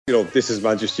You know, this is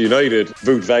Manchester United,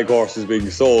 Wout Weghorst is being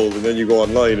sold, and then you go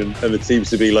online and it seems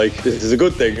to be like, this is a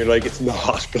good thing. You're like, it's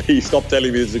not. Please stop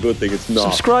telling me this is a good thing. It's not.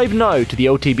 Subscribe now to the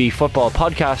OTB Football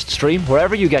Podcast stream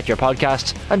wherever you get your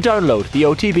podcasts and download the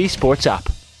OTB Sports app.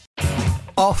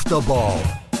 Off the ball.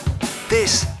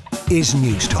 This is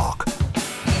News Talk.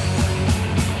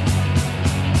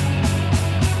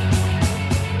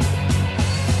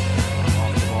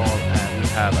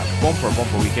 Have a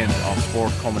bumper weekend of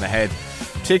sport coming ahead,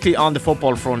 particularly on the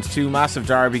football front. Two massive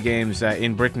derby games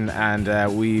in Britain,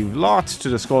 and we've lots to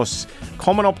discuss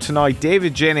coming up tonight.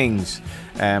 David Jennings,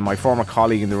 my former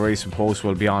colleague in the Racing Post,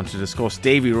 will be on to discuss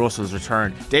Davy Russell's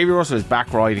return. Davy Russell is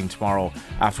back riding tomorrow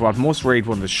after what must rate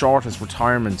one of the shortest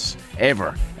retirements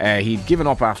ever. He'd given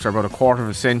up after about a quarter of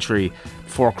a century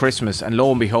before Christmas, and lo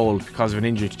and behold, because of an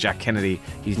injury to Jack Kennedy,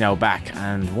 he's now back.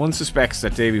 And one suspects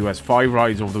that Davy, who has 5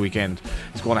 rides over the weekend,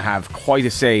 is going to have quite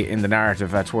a say in the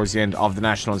narrative towards the end of the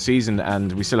national season,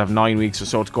 and we still have 9 weeks or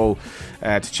so to go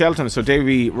to Cheltenham. So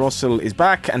Davy Russell is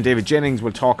back, and David Jennings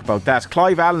will talk about that.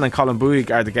 Clive Allen and Colin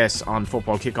Bouygues are the guests on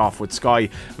Football Kickoff with Sky.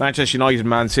 Manchester United,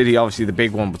 Man City, obviously the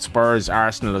big one, but Spurs,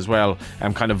 Arsenal as well,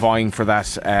 kind of vying for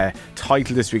that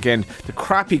title this weekend. The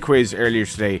crappy quiz earlier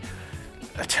today,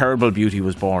 a terrible beauty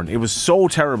was born. It was so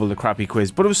terrible, the crappy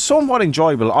quiz, but it was somewhat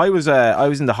enjoyable. I was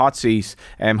in the hot seat.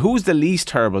 Who was the least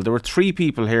terrible? There were 3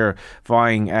 people here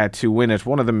vying to win it.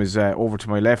 One of them is over to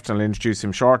my left, and I'll introduce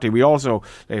him shortly. We also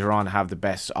later on have the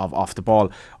best of Off the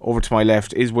Ball. Over to my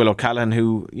left is Will O'Callaghan,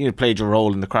 who played your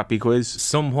role in the crappy quiz.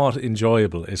 Somewhat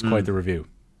enjoyable is quite the review.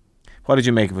 What did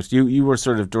you make of it? You were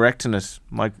sort of directing it,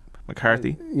 Mike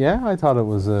McCarthy. Yeah, I thought it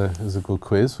was a good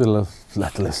quiz. We'll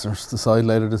let the listeners decide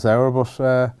later this hour, but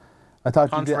I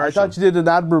thought you did an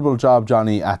admirable job,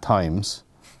 Johnny, at times,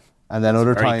 and then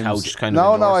other times.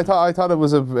 I thought it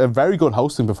was a very good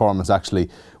hosting performance, actually,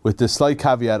 with the slight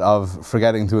caveat of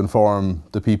forgetting to inform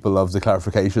the people of the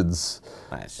clarifications.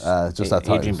 Just at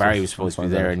times. Adrian Barry was supposed to be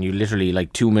there, and you literally,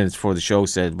 like 2 minutes before the show,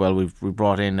 said, "Well, we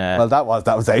brought in." Well, that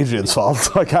was Adrian's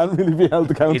fault. I can't really be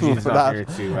held accountable for that.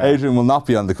 Adrian will not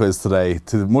be on the quiz today,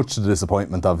 to much to the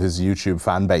disappointment of his YouTube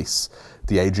fan base,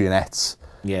 the Adrianettes.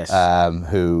 Yes.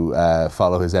 Who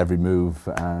follow his every move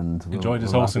and enjoyed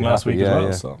his hosting last week as well.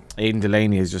 Yeah. So. Aidan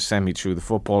Delaney has just sent me through the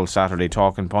Football Saturday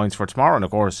talking points for tomorrow, and of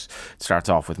course it starts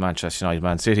off with Manchester United,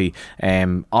 Man City.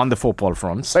 On the football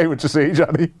front, say what you see,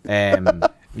 Johnny.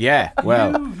 Yeah,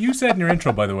 well, you said in your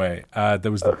intro, by the way,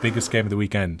 there was the biggest game of the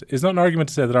weekend. Is not an argument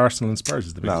to say that Arsenal and Spurs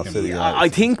is the biggest game? I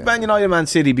think Man United, Man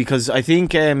City, because I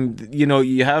think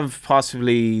you have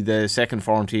possibly the second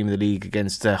form team in the league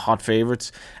against hot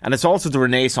favourites, and it's also the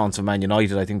renaissance of Man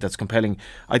United. I think that's compelling.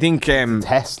 I think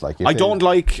test like I don't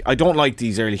like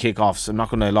these early kickoffs. I'm not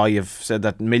going to lie. I've said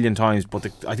that a million times, but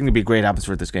I think it'll be a great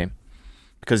atmosphere at this game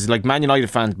because like Man United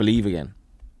fans believe again.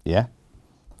 Yeah.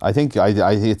 I think I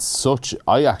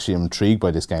actually am intrigued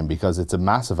by this game because it's a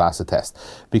massive acid test.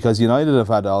 Because United have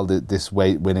had all this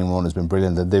winning run has been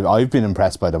brilliant, and I've been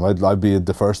impressed by them. I'd be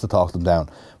the first to talk them down,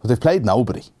 but they've played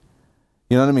nobody.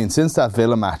 You know what I mean? Since that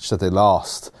Villa match that they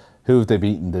lost, who have they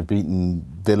beaten? They've beaten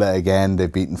Villa again.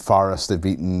 They've beaten Forest. They've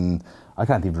beaten, I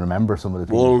can't even remember some of the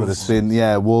people, but it's been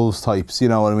Wolves types. You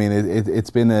know what I mean? It's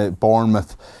been a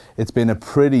Bournemouth. It's been a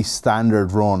pretty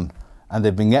standard run. And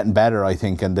they've been getting better, I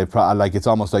think, and it's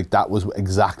almost like that was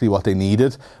exactly what they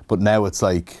needed. But now it's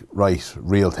like, right,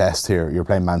 real test here. You're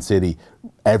playing Man City.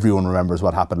 Everyone remembers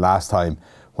what happened last time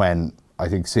when I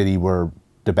think City were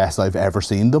the best I've ever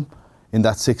seen them in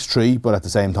that 6-3. But at the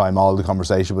same time, all the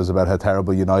conversation was about how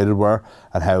terrible United were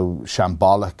and how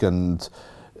shambolic and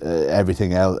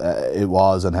everything else it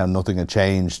was, and how nothing had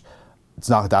changed. That's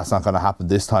not going to happen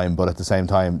this time. But at the same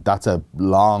time, that's a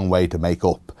long way to make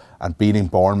up. And beating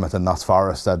Bournemouth and Notts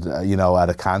Forest at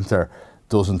a canter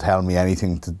doesn't tell me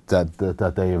anything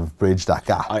that they have bridged that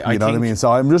gap. You know what I mean?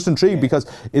 So I'm just intrigued because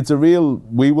it's we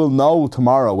will know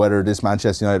tomorrow whether this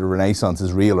Manchester United renaissance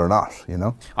is real or not, you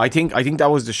know? I think that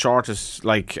was the shortest,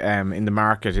 in the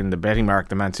market, in the betting market,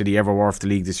 the Man City ever were for the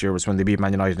league this year was when they beat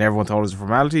Man United, and everyone thought it was a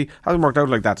formality. Hasn't worked out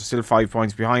like that. They're still 5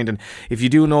 points behind, and if you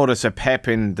do notice a pep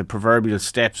in the proverbial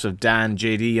steps of Dan,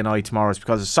 JD and I tomorrow, it's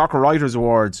because the Soccer Writers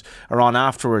Awards are on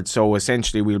afterwards, so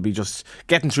essentially we'll be just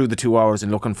getting through the 2 hours and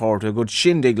looking forward to a good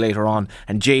shindig later on.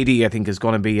 And JD, I think, is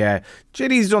going to be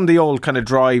JD's done the old kind of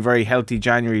dry, very healthy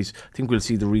Januaries. I think we'll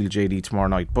see the real JD tomorrow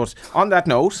night. But on that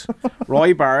note,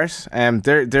 Roy Barrett,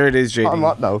 there it is, JD. On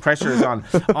what note? Pressure is on.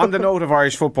 On the note of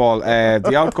Irish football,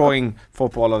 the outgoing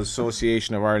Football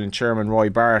Association of Ireland chairman Roy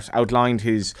Barrett outlined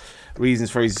his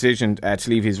reasons for his decision to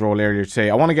leave his role earlier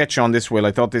today. I want to get you on this, Will.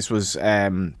 I thought this was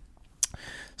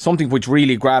something which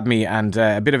really grabbed me, and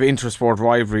a bit of inter-sport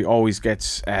rivalry always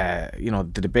gets the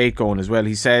debate going as well.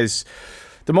 He says,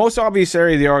 the most obvious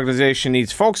area the organisation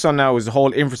needs to focus on now is the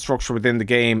whole infrastructure within the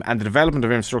game and the development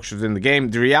of infrastructure within the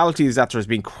game. The reality is that there's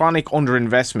been chronic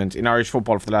underinvestment in Irish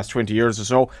football for the last 20 years or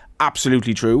so.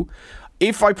 Absolutely true.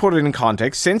 If I put it in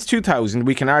context, since 2000,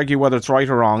 we can argue whether it's right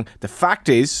or wrong. The fact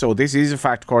is, so this is a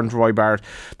fact according to Roy Barrett,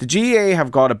 the GAA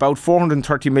have got about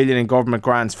 430 million in government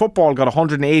grants. Football got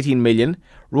 118 million.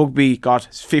 Rugby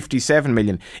got 57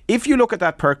 million. If you look at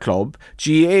that per club,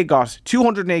 GAA got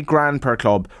 208 grand per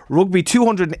club, rugby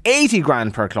 280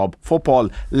 grand per club, football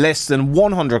less than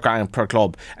 100 grand per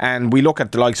club. And we look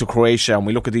at the likes of Croatia, and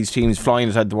we look at these teams flying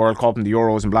ahead the World Cup and the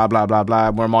Euros and blah, blah, blah,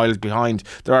 blah. We're miles behind.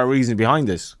 There are reasons behind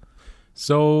this.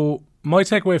 So my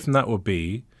takeaway from that would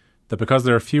be that because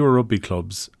there are fewer rugby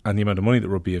clubs and the amount of money that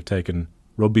rugby have taken,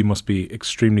 rugby must be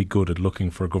extremely good at looking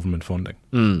for government funding.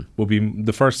 Would be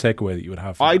the first takeaway that you would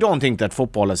have. I don't think that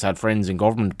football has had friends in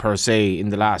government per se in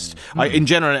the last, in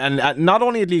general, and not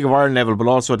only at League of Ireland level but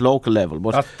also at local level.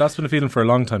 But that's been a feeling for a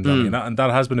long time, Johnny, and that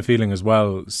has been a feeling as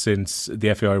well since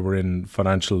the FAI were in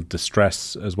financial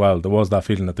distress as well. There was that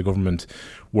feeling that the government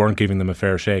weren't giving them a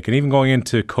fair shake. And even going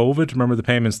into COVID, remember the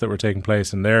payments that were taking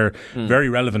place, and they're very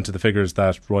relevant to the figures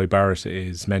that Roy Barrett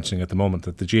is mentioning at the moment,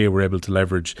 that the GAA were able to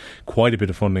leverage quite a bit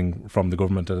of funding from the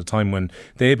government at a time when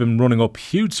they had been running up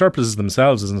huge surpluses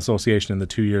themselves as an association in the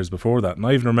 2 years before that. And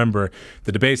I even remember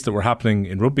the debates that were happening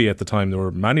in rugby at the time. There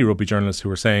were many rugby journalists who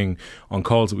were saying on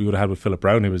calls that we would have had with Philip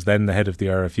Brown, who was then the head of the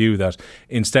RFU, that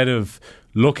instead of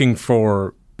looking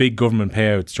for big government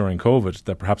payouts during COVID,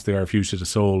 that perhaps the RFU should have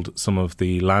sold some of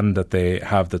the land that they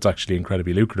have that's actually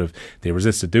incredibly lucrative. They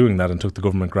resisted doing that and took the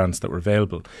government grants that were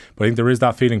available. But I think there is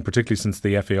that feeling, particularly since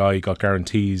the FAI got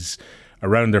guarantees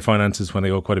around their finances when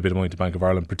they owe quite a bit of money to Bank of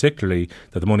Ireland, particularly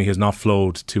that the money has not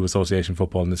flowed to association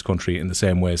football in this country in the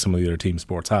same way some of the other team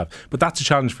sports have. But that's a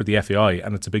challenge for the FAI,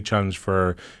 and it's a big challenge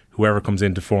for whoever comes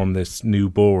in to form this new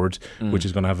board, which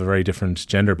is going to have a very different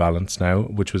gender balance now,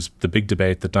 which was the big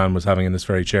debate that Dan was having in this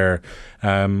very chair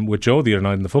with Joe the other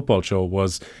night in the football show,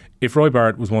 was if Roy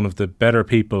Barrett was one of the better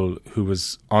people who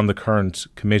was on the current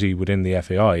committee within the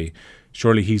FAI,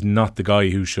 surely he's not the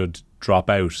guy who should drop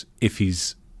out if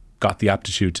he's got the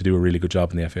aptitude to do a really good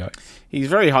job in the FAI. He's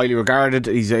very highly regarded.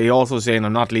 He's also saying,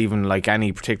 I'm not leaving like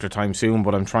any particular time soon,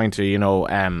 but I'm trying to,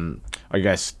 I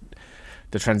guess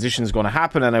the transition is going to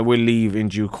happen and I will leave in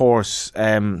due course.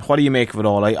 What do you make of it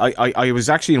all? I was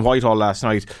actually in Whitehall last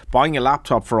night buying a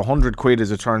laptop for 100 quid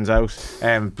as it turns out,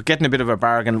 getting a bit of a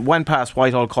bargain. Went past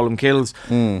Whitehall Columkills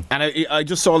and I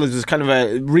just saw there's kind of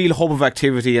a real hub of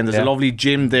activity, and there's a lovely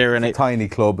gym there, and a tiny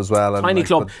club as well. Tiny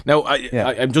club. Now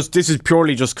I'm just, this is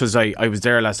purely just because I was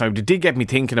there last night. It did get me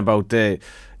thinking about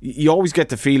you always get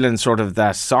the feeling sort of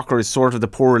that soccer is sort of the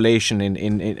poor relation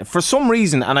in for some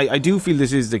reason, and I do feel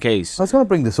this is the case. I was going to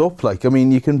bring this up.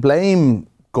 You can blame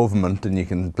government and you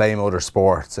can blame other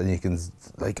sports, and you can,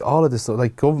 all of this stuff,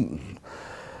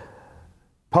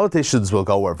 politicians will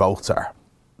go where votes are.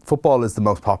 Football is the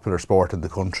most popular sport in the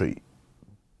country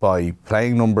by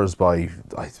playing numbers, by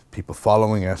people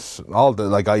following it.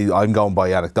 I'm going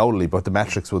by anecdotally, but the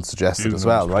metrics would suggest it as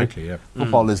well, right? Yeah.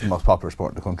 Football is the most popular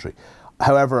sport in the country.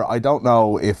 However, I don't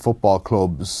know if football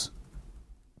clubs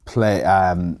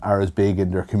are as big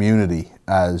in their community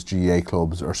as GAA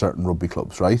clubs or certain rugby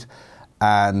clubs, right?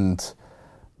 And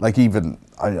I'm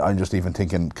just even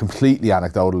thinking completely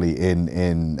anecdotally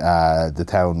in the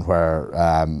town where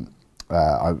I'm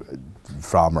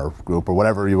from, or group, or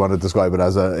whatever you want to describe it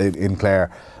as, in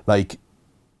Clare,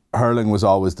 hurling was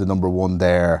always the number one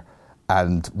there,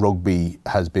 and rugby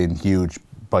has been huge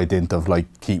by dint of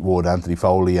Keith Wood, Anthony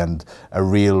Foley, and a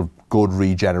real good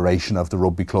regeneration of the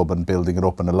rugby club and building it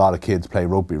up, and a lot of kids play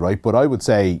rugby, right? But I would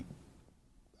say,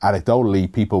 anecdotally,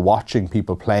 people watching,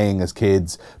 people playing as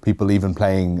kids, people even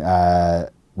playing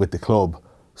with the club,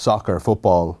 soccer,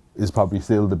 football is probably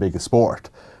still the biggest sport.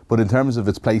 But in terms of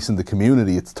its place in the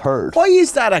community, it's third. Why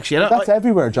is that actually? That's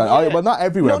everywhere, John. Yeah. Well, not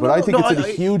everywhere, but I think it's in a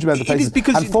huge amount of places.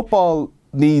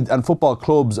 And football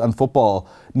clubs and football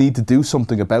need to do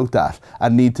something about that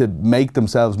and need to make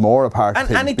themselves more a part of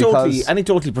things.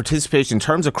 Anecdotally participation in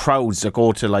terms of crowds that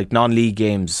go to non-league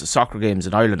games, soccer games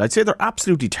in Ireland, I'd say they're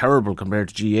absolutely terrible compared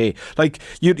to GAA.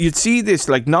 You'd see this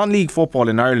non-league football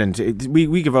in Ireland.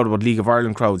 We give out about League of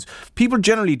Ireland crowds. People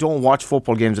generally don't watch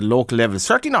football games at local level,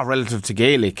 certainly not relative to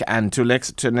Gaelic and to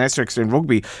an lesser extent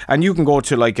rugby. And you can go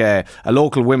to a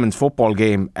local women's football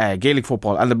game, Gaelic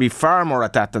football, and there'll be far more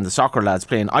at that than the soccer lads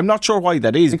playing. I'm not sure why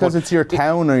that is. Because it's your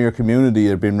town or your community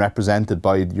are being represented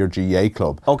by your GAA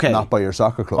club, not by your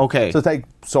soccer club. Okay. So take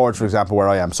Swords, for example, where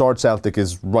I am. Swords Celtic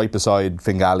is right beside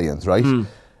Fingalians, right?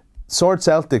 Sword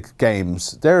Celtic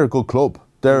games, they're a good club.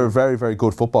 They're a very, very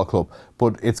good football club.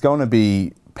 But it's going to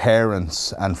be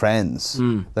parents and friends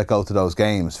that go to those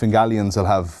games. Fingalians will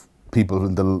have people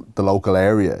in the local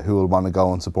area who will want to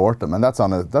go and support them. And that's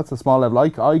a small level.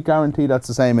 I guarantee that's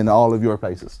the same in all of your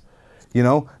places. You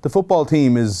know, the football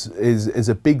team is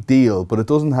a big deal, but it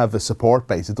doesn't have a support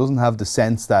base. It doesn't have the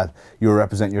sense that you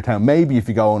represent your town. Maybe if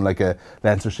you go on like a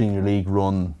Leinster Senior League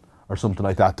run or something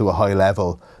like that to a high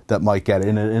level, that might get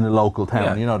in a local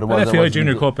town. You know, there was FAI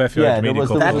Junior Cup, FAI Intermediate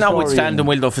Cup. That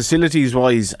notwithstanding, though, facilities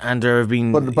wise, and there have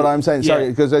been. But I'm saying, sorry,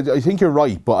 because I think you're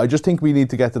right, but I just think we need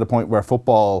to get to the point where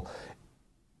football,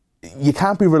 you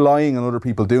can't be relying on other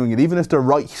people doing it, even if they're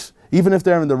right. Even if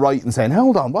they're in the right and saying,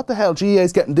 hold on, what the hell,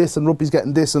 GAA's getting this and rugby's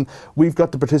getting this and we've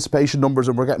got the participation numbers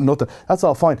and we're getting nothing. That's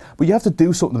all fine. But you have to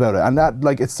do something about it. And that,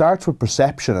 like, it starts with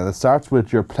perception and it starts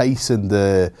with your place in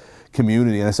the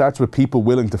community and it starts with people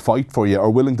willing to fight for you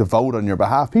or willing to vote on your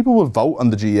behalf. People will vote on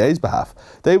the GAA's behalf.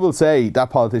 They will say, that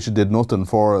politician did nothing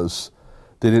for us.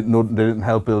 They didn't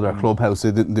help build our clubhouse.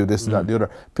 They didn't do this and that and the other.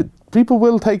 People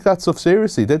will take that stuff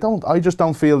seriously. They don't. I just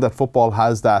don't feel that football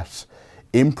has that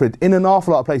imprint in an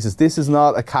awful lot of places. This is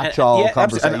not a catch-all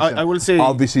conversation. I will say,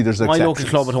 obviously there's exceptions. My local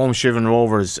club at home, Shivan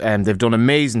Rovers, they've done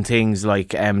amazing things, like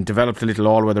developed a little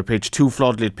all-weather pitch, 2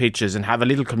 floodlit pitches, and have a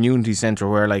little community centre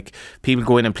where like people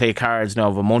go in and play cards now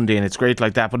of a Monday, and it's great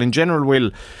like that. But in general,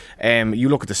 Will, you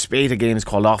look at the spate of games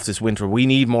called off this winter. We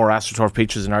need more AstroTurf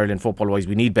pitches in Ireland football-wise.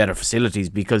 We need better facilities,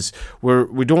 because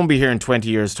we don't be here in 20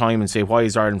 years' time and say, why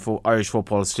is Irish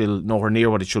football still nowhere near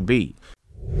what it should be?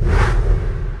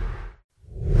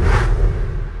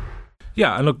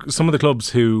 Yeah, and look, some of the clubs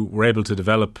who were able to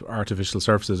develop artificial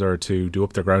surfaces or to do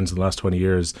up their grounds in the last 20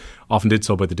 years often did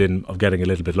so by the din of getting a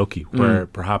little bit lucky, where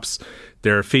perhaps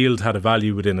their field had a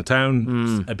value within a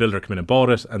town, a builder came in and bought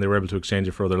it, and they were able to exchange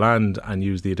it for other land and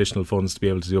use the additional funds to be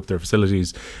able to do up their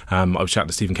facilities. I was chatting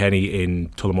to Stephen Kenny in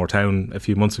Tullamore Town a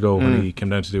few months ago when he came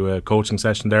down to do a coaching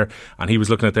session there, and he was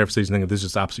looking at their facilities and thinking, this is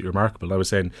just absolutely remarkable. And I was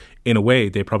saying, in a way,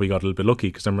 they probably got a little bit lucky,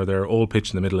 because remember, their old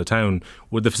pitch in the middle of town,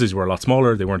 where the facilities were a lot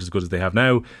smaller, they weren't as good as they have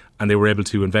now, and they were able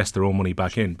to invest their own money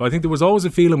back in. But I think there was always a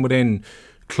feeling within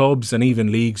clubs and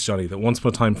even leagues, Johnny, that once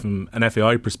upon a time, from an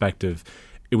FAI perspective,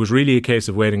 it was really a case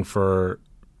of waiting for,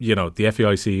 you know, the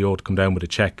FAI CEO to come down with a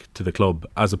cheque to the club,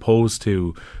 as opposed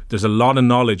to, there's a lot of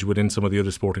knowledge within some of the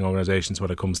other sporting organisations when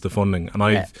it comes to funding. And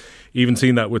I've even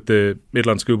seen that with the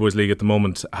Midland Schoolboys League at the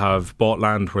moment, have bought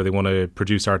land where they want to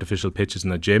produce artificial pitches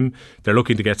in a gym. They're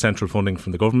looking to get central funding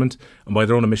from the government, and by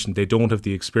their own admission, they don't have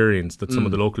the experience that some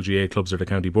of the local GA clubs or the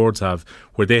county boards have,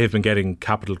 where they have been getting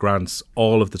capital grants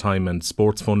all of the time and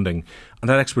sports funding, and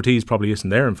that expertise probably isn't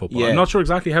there in football. I'm not sure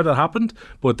exactly how that happened,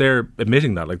 but they're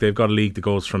admitting that. Like, they've got a league that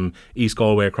goes from East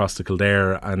Galway across to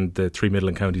Kildare and the 3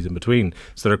 Midland counties in between,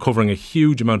 so they're covering a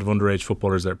huge amount of underage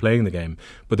footballers that are playing the game.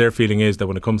 But their feeling is that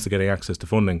when it comes to getting access to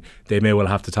funding, they may well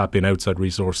have to tap in outside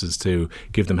resources to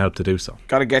give them help to do so.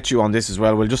 Got to get you on this as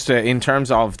well. Well, just in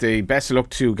terms of the best of luck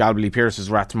to Galbally Pierce's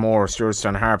Rathmore,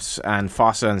 Stewartstown Harps and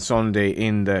Fossa on Sunday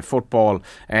in the football,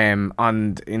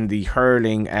 and in the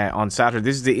hurling on Saturday.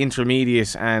 This is the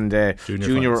intermediate and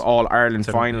junior All-Ireland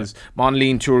finals.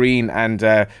 Monleen, Turin and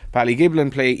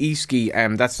Ballygiblin play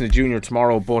Eastkey, that's in the junior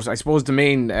tomorrow. But I suppose the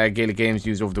main Gaelic Games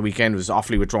news over the weekend was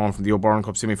Offaly withdrawn from the O'Byrne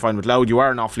Cup semi-final. With Louth, you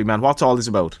are an Offaly man. What's all this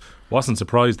about? Wasn't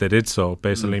surprised they did so,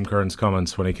 based on Liam Curran's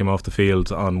comments when he came off the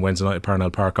field on Wednesday night at Parnell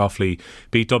Park. Offaly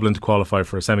beat Dublin to qualify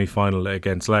for a semi-final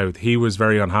against Louth. He was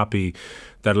very unhappy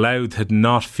that Louth had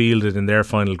not fielded in their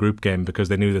final group game, because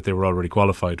they knew that they were already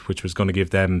qualified, which was going to give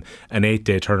them an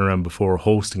 8-day turnaround before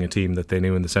hosting a team that they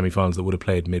knew in the semi-finals that would have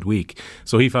played midweek.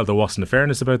 So he felt there wasn't a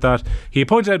fairness about that. He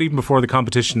pointed out even before the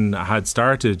competition had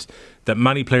started that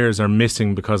many players are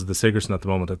missing because of the Sigerson at the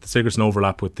moment, that the Sigerson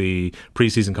overlap with the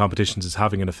pre-season competitions is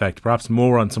having an effect, perhaps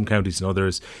more on some counties than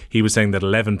others. He was saying that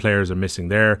 11 players are missing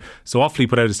there. So Offaly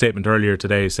put out a statement earlier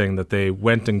today saying that they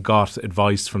went and got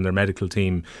advice from their medical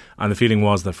team, and the feeling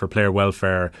was that for player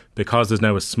welfare, because there's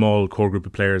now a small core group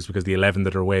of players, because the 11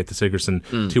 that are away at the Sigerson,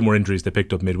 2 more injuries they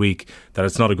picked up midweek, that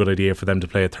it's not a good idea for them to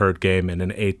play a third game in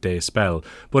an 8-day spell.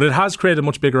 But it has created a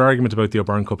much bigger argument about the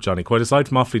O'Byrne Cup, Johnny. Quite aside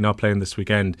from Offaly not playing this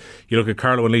weekend, you look at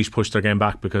Carlow and Laois pushed their game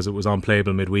back because it was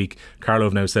unplayable midweek. Carlow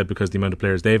have now said because the amount of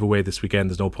players they have away this weekend,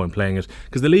 there's no point playing it,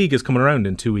 because the league is coming around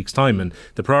in 2 weeks' time, and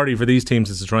the priority for these teams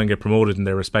is to try and get promoted in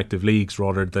their respective leagues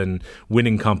rather than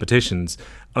winning competitions.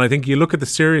 And I think you look at the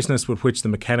seriousness with which the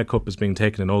McKenna Cup is being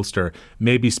taken in Ulster,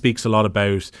 maybe speaks a lot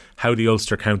about how the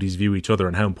Ulster counties view each other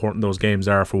and how important those games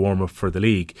are for warm-up for the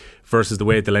league, versus the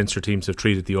way the Leinster teams have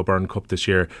treated the O'Byrne Cup this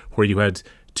year, where you had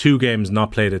 2 games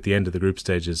not played at the end of the group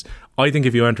stages. I think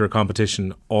if you enter a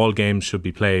competition, all games should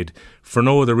be played for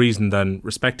no other reason than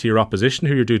respect to your opposition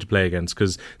who you're due to play against,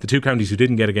 because the 2 counties who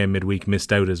didn't get a game midweek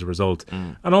missed out as a result.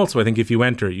 And also I think if you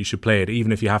enter, you should play it,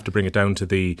 even if you have to bring it down to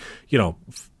the,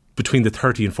 between the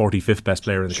 30 and 45th best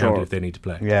player in the county if they need to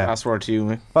play. Yeah. Last word to you,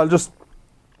 mate. Well,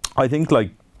 I think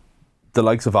the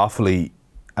likes of Offaly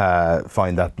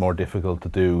find that more difficult to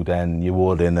do than you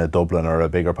would in a Dublin or a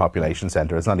bigger population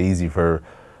centre. It's not easy for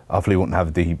Offaly. Wouldn't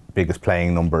have the biggest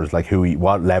playing numbers.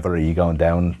 What level are you going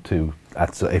down to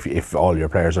if all your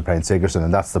players are playing Sigerson?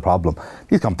 And that's the problem.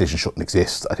 These competitions shouldn't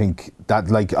exist. I think that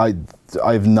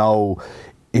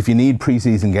if you need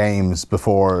pre-season games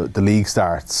before the league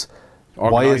starts,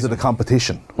 why is it a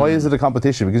competition? Why is it a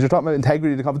competition? Because you're talking about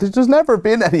integrity of the competition. There's never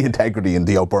been any integrity in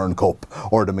the O'Byrne Cup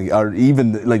or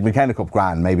even McKenna Cup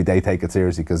Grand. Maybe they take it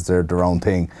seriously because they're their own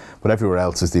thing. But everywhere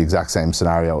else is the exact same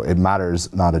scenario. It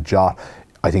matters not a jot.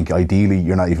 I think ideally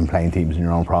you're not even playing teams in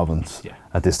your own province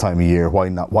at this time of year. Why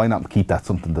not keep that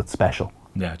something that's special?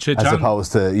 Yeah, as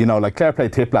opposed to, Clare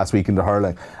played Tip last week in the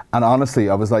hurling, and honestly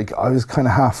I was kind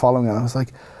of half following it. I was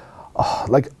like,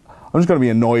 I'm just going to be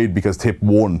annoyed because Tip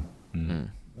won. Mm-hmm.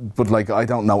 But I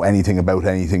don't know anything about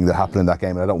anything that happened in that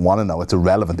game, and I don't want to know. It's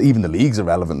irrelevant. Even the league's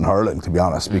irrelevant in hurling, to be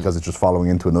honest, because it's just following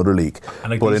into another league.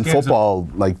 But in football,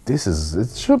 it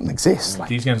shouldn't exist.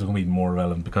 These games are going to be more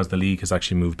relevant because the league has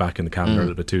actually moved back in the calendar a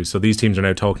little bit too. So these teams are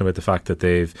now talking about the fact that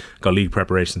they've got league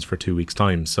preparations for 2 weeks'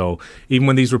 time. So even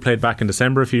when these were played back in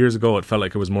December a few years ago, it felt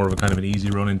like it was more of a kind of an easy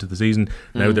run into the season.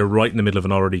 Now they're right in the middle of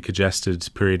an already congested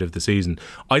period of the season.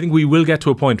 I think we will get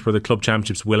to a point where the club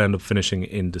championships will end up finishing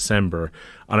in December,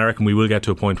 and I reckon we will get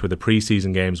to a point where the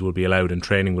pre-season games will be allowed and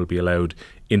training will be allowed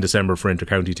in December for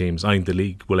inter-county teams. I think the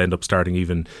league will end up starting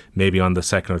even maybe on the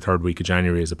 2nd or 3rd week of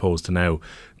January as opposed to now.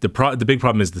 The big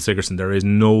problem is the Sigerson. There is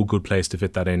no good place to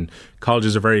fit that in.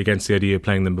 Colleges are very against the idea of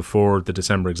playing them before the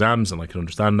December exams, and I can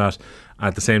understand that.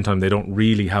 At the same time, they don't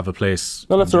really have a place.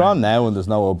 Well, if they're on now and there's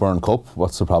no O'Byrne Cup,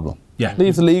 what's the problem? Yeah,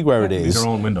 leave the league where it is. Their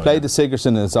own window, play the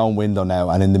Sigerson in its own window now,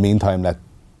 and in the meantime let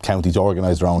counties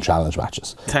organise their own challenge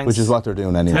matches. Thanks. Which is what they're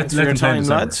doing anyway. Thanks for your time,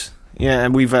 lads. Yeah,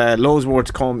 and we've loads more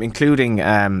to come, including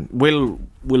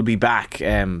Will be back.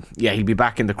 He'll be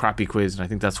back in the crappy quiz, and I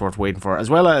think that's worth waiting for, as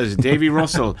well as Davy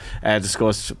Russell,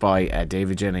 discussed by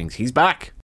David Jennings. He's back.